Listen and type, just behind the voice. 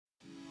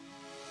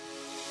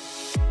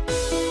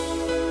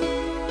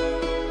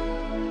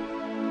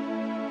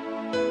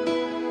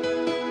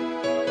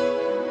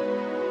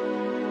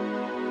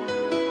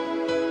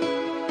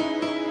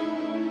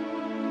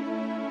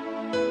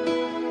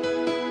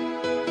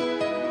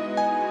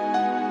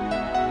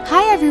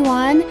Hi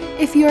everyone!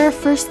 If you're a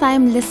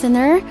first-time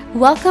listener,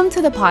 welcome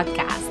to the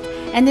podcast.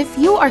 And if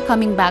you are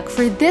coming back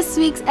for this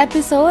week's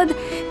episode,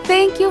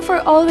 thank you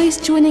for always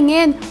tuning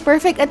in.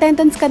 Perfect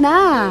attendance ka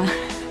na!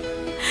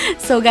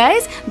 So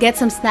guys,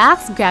 get some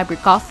snacks, grab your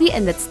coffee,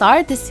 and let's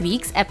start this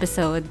week's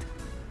episode.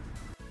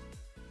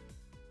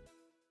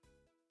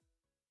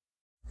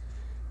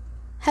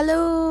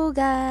 Hello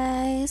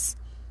guys!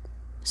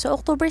 So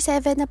October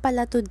 7 na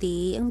pala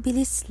today, ang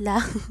bilis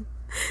lang.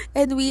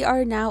 And we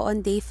are now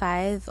on day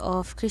 5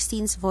 of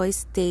Christine's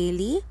Voice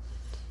Daily.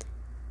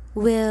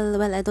 Well,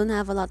 I don't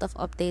have a lot of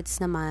updates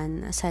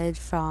naman aside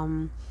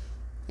from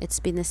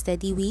it's been a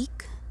steady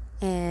week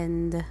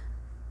and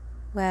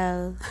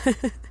well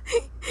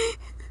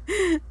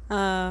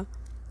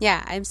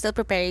I'm still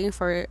preparing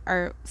for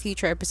our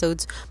future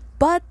episodes,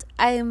 but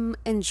I'm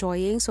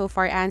enjoying so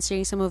far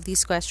answering some of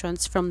these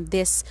questions from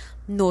this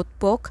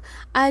notebook.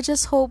 I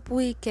just hope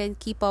we can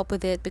keep up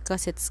with it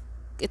because it's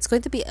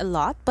going to be a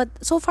lot, but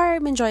so far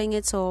I'm enjoying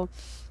it, so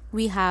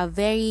we have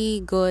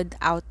very good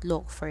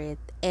outlook for it,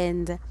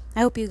 and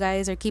I hope you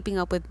guys are keeping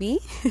up with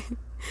me.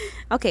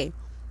 Okay,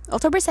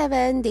 October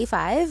 7, day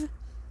 5.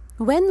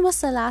 When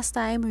was the last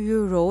time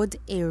you rode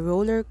a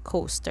roller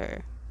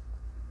coaster?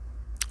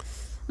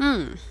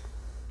 I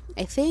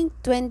think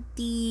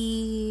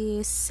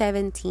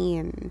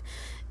 2017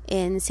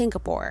 in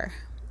Singapore,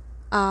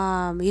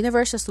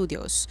 Universal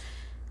Studios.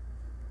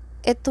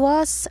 It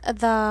was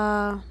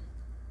the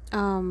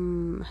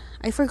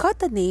I forgot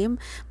the name,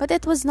 but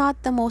it was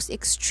not the most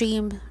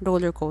extreme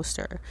roller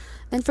coaster.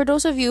 And for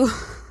those of you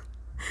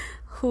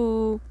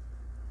who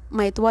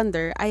might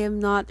wonder, I am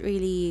not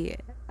really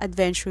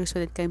adventurous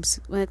when it comes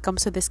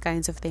to these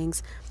kinds of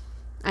things.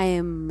 I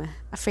am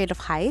afraid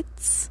of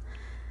heights.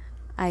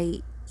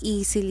 I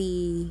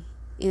easily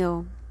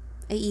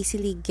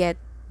get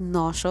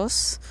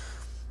nauseous,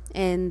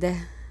 and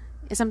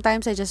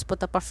sometimes I just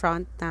put up a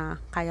front na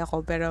kaya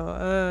ko,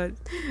 pero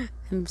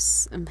I'm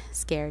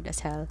scared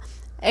as hell.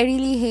 I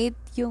really hate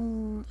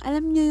yung,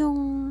 alam nyo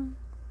yung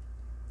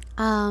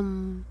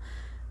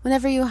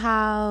whenever you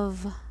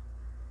have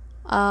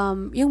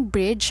yung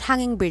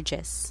hanging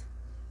bridges.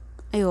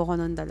 Ayoko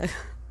nun talaga.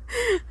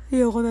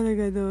 Ayoko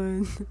talaga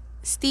nun.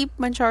 Steep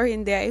man siya or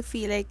hindi, I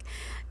feel like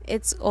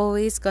it's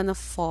always gonna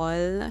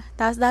fall.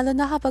 Tapos lalo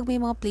na kapag may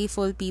mga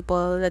playful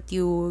people that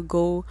you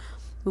go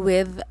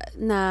with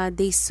na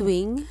they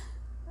swing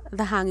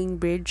the hanging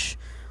bridge,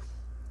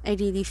 I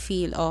really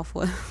feel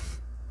awful.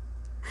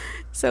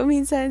 So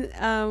minsan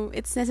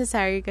it's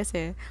necessary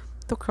kasi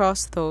to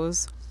cross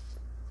those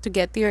to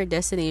get to your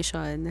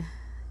destination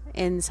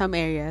in some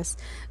areas.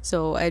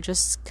 So I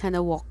just kind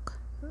of walk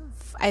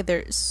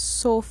either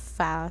so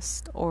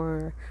fast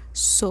or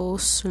so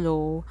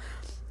slow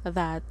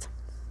that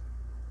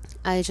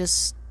I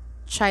just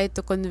try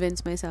to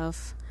convince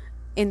myself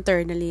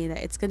internally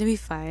that it's gonna be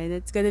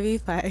fine.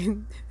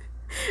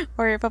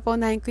 Or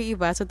papunahin ko yung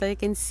iba so that I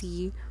can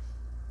see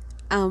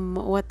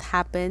what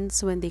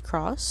happens when they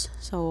cross.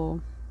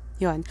 So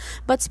yun.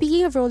 But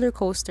speaking of roller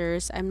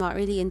coasters, I'm not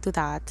really into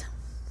that.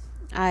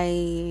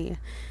 I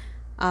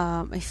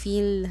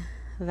feel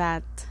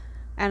that,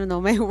 I don't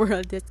know, my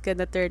world is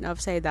gonna turn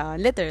upside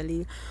down,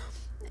 literally,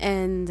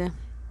 and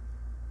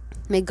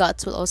my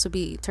guts will also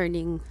be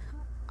turning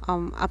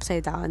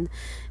upside down,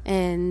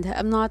 and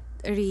I'm not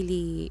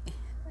really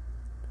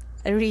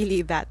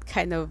that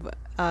kind of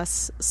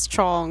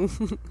strong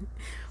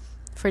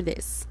for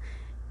this.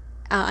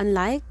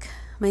 Unlike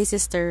my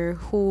sister,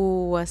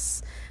 who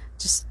was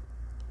just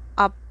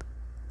up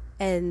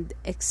and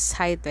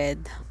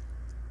excited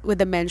with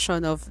the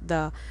mention of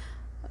the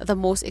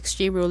most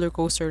extreme roller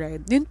coaster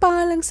ride. Yun pa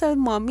nga lang sa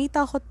mommy,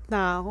 takot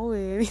na ako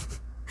eh.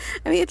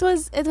 I mean, it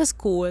was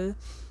cool.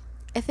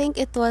 I think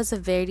it was a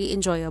very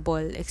enjoyable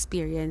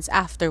experience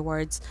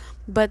afterwards.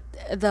 But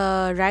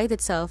the ride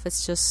itself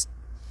is just,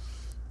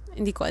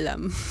 hindi ko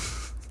alam.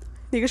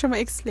 Hindi ko siya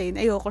ma-explain.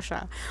 Ayoko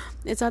siya.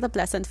 It's not a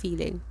pleasant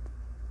feeling.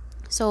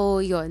 So,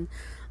 yun.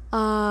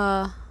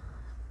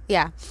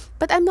 Yeah.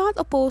 But I'm not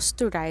opposed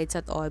to rides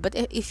at all. But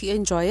if you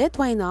enjoy it,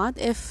 why not?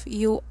 If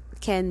you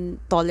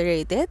can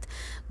tolerate it,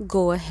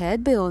 go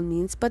ahead by all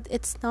means. But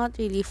it's not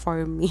really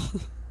for me.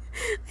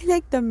 I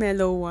like the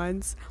mellow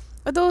ones.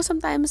 Although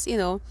sometimes,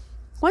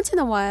 once in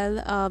a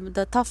while,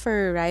 the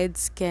tougher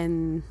rides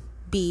can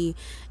be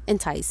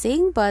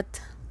enticing, but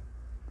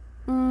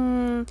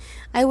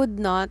I would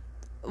not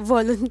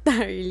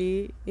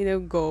voluntarily,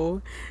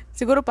 go.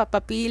 Siguro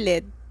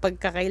papapilit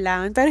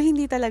pagkakailangan, pero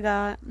hindi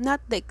talaga,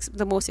 not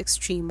the most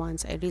extreme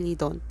ones. I really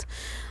don't.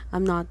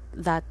 I'm not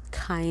that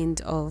kind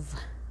of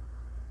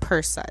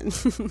person.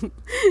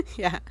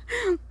 Yeah.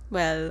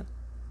 Well,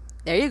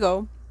 there you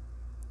go.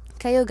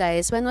 Kayo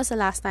guys, when was the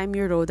last time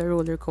you rode a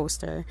roller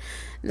coaster?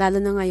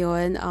 Lalo na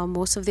ngayon,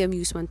 most of the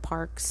amusement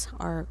parks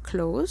are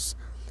closed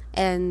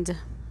and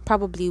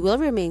probably will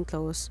remain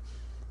closed.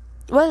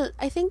 Well,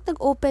 I think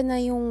nag-open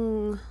na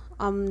yung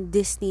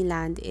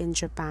Disneyland in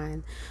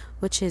Japan,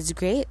 which is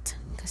great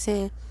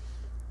kasi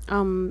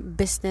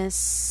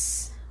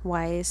business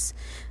wise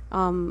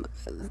um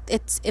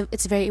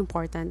it's very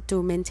important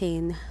to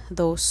maintain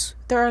those.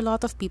 There are a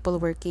lot of people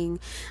working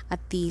at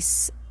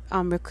these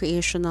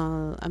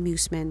recreational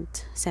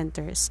amusement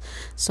centers,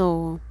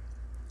 so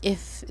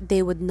if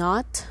they would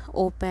not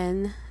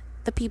open,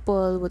 the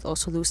people would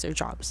also lose their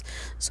jobs.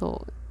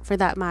 So for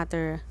that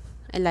matter,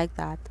 I like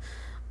that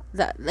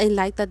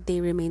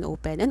they remain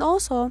open. And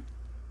also,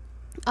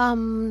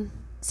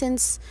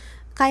 since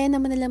kaya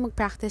naman nila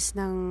mag-practice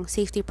ng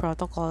safety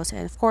protocols,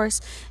 and of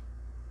course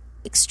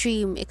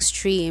extreme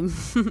extreme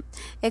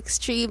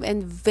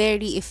and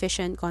very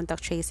efficient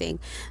contact tracing,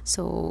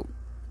 so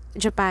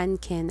Japan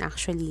can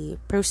actually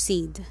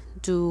proceed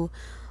to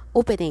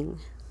opening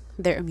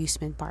their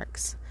amusement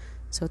parks.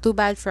 So too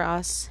bad for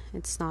us,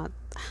 it's not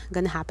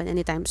gonna happen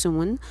anytime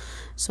soon.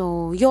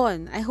 So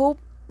yon, I hope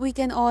we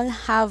can all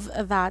have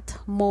that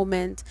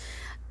moment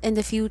in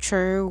the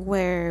future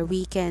where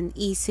we can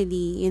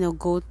easily,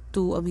 go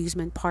to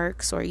amusement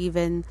parks, or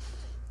even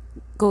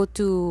go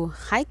to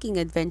hiking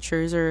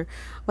adventures, or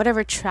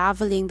whatever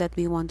traveling that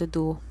we want to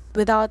do,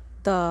 without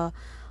the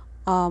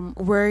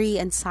worry,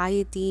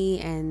 anxiety,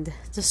 and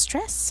the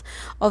stress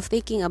of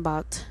thinking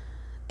about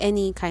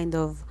any kind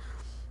of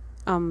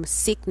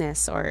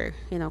sickness, or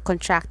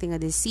contracting a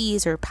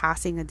disease, or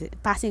passing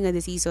a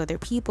disease to other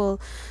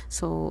people.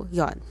 So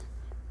yon.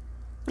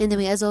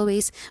 Anyway, as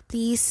always,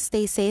 please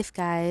stay safe,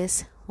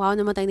 guys. Wow,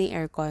 namatay na yung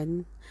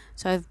aircon.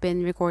 So I've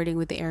been recording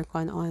with the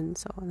aircon on.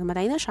 So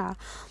namatay na siya.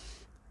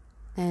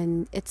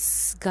 And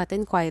it's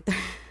gotten quieter.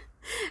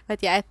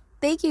 But yeah,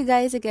 thank you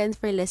guys again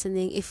for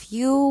listening. If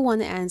you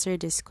want to answer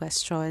this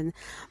question,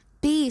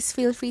 please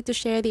feel free to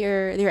share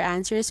your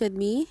answers with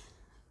me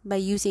by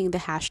using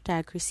the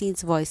hashtag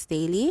Christine's Voice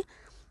Daily,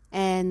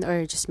 and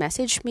or just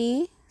message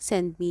me,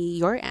 send me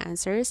your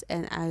answers,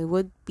 and I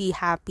would be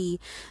happy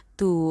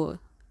to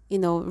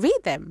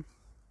read them.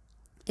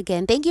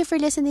 Again, thank you for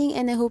listening,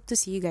 and I hope to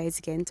see you guys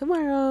again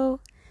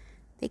tomorrow.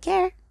 Take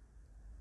care.